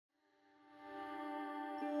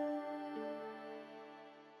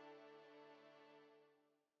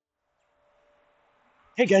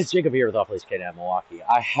Hey guys, Jacob here with Off Leash Canine Milwaukee.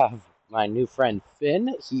 I have my new friend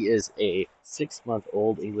Finn. He is a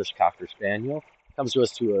 6-month-old English Cocker Spaniel. Comes to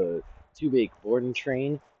us to a 2-week board and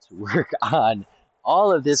train to work on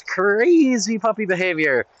all of this crazy puppy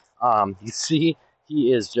behavior. You see,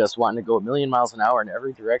 he is just wanting to go a million miles an hour in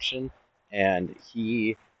every direction, and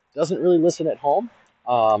he doesn't really listen at home.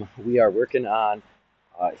 We are working on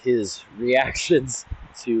his reactions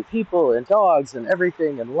to people and dogs and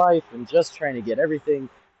everything in life, and just trying to get everything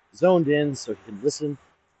zoned in so he can listen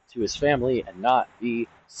to his family and not be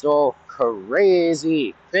so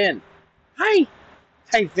crazy. Finn, hi.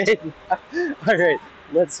 Hi, Finn. All right,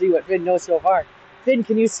 let's see what Finn knows so far. Finn,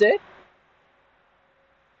 can you sit?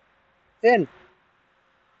 Finn,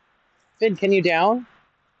 Finn, can you down?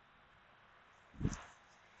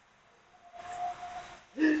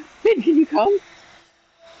 Finn, can you come?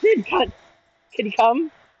 Finn, can you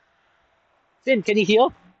come? Finn, can you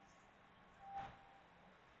heel?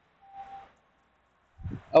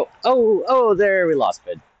 Oh, there we lost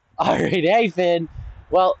Finn. All right, hey, Finn.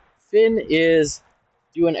 Well, Finn is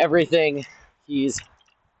doing everything he's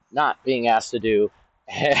not being asked to do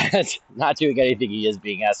and not doing anything he is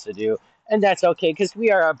being asked to do. And that's okay because we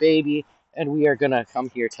are a baby and we are going to come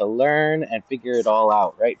here to learn and figure it all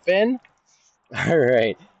out. Right, Finn? All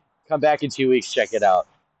right. Come back in 2 weeks, check it out.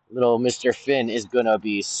 Little Mr. Finn is going to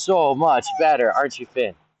be so much better, aren't you,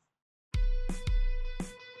 Finn?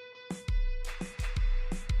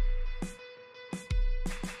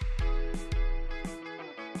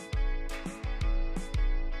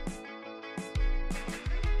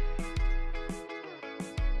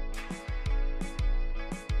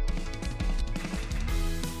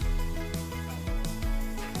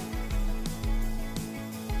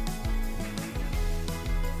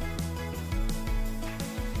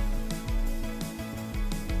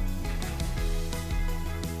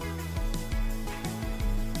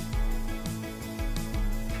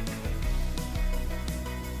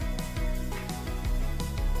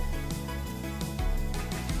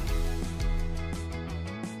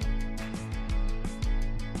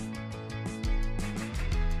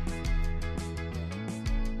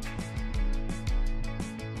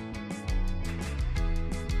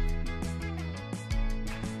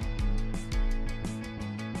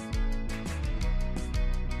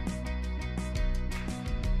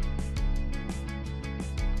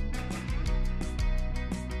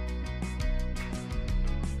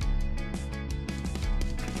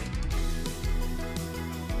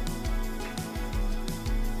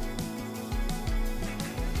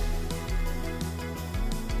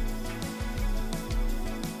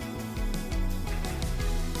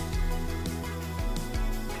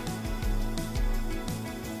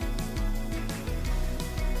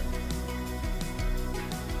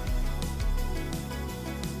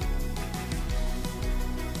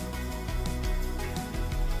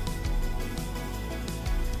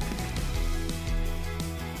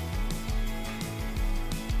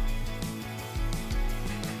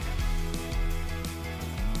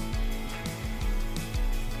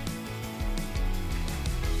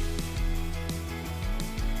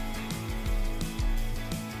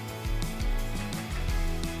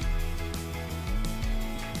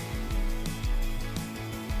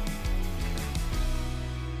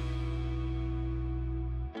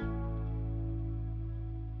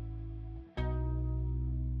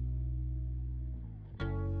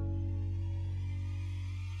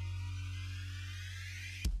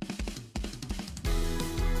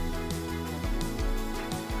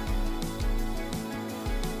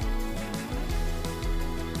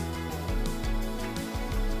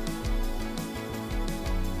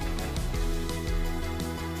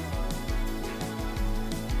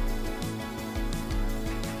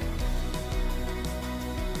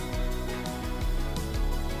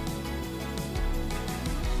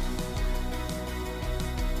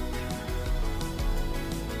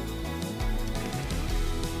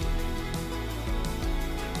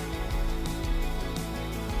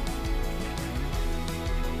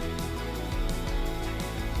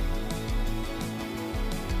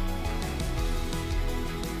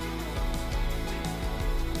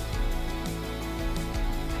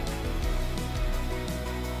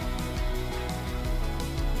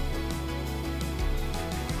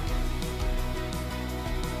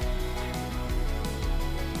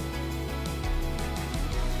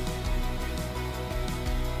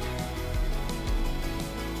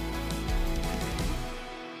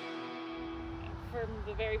 From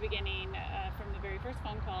the very beginning, from the very first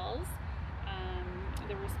phone calls,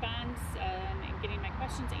 the response and getting my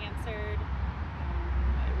questions answered,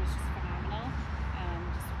 it was just phenomenal.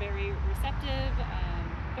 Just very receptive,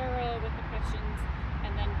 thorough with the questions,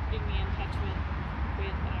 and then putting me in touch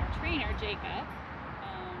with our trainer, Jacob.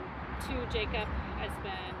 Jacob has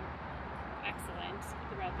been excellent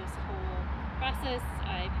throughout this whole process.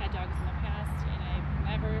 I've had dogs in the past, and I've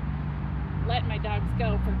never let my dogs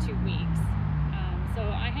go for 2 weeks. So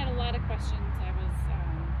I had a lot of questions. I was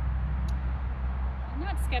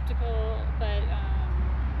not skeptical, but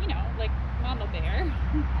you know, like mama bear,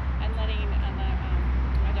 and letting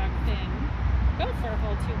my dog Finn go for a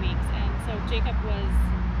whole 2 weeks. And so Jacob was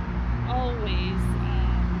always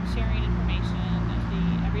sharing information.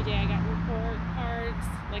 Every day I got report cards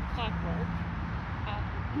like clockwork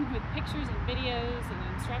with pictures and videos and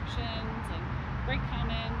instructions and great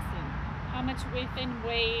comments and how much Finn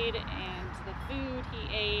weighed and the food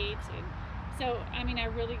he ate. And so, I mean, I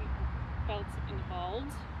really felt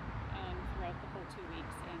involved throughout the whole 2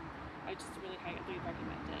 weeks, and I just really highly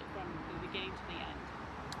recommend it from the beginning to the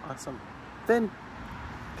end. Awesome. Finn,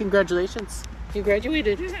 congratulations. You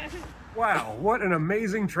graduated. Wow, what an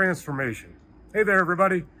amazing transformation. Hey there,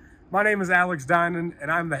 everybody. My name is Alex Dinan, and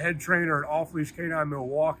I'm the head trainer at Off Leash Canine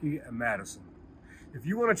Milwaukee and Madison. If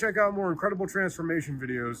you want to check out more incredible transformation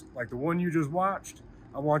videos like the one you just watched,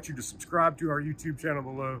 I want you to subscribe to our YouTube channel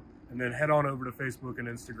below, and then head on over to Facebook and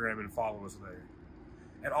Instagram and follow us there.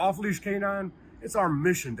 At Off Leash Canine, it's our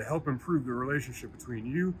mission to help improve the relationship between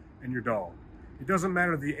you and your dog. It doesn't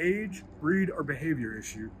matter the age, breed, or behavior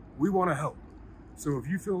issue, we want to help. So if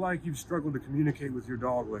you feel like you've struggled to communicate with your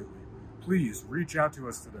dog lately, please reach out to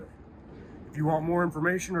us today. If you want more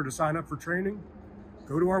information or to sign up for training,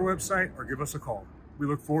 go to our website or give us a call. We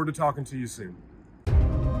look forward to talking to you soon.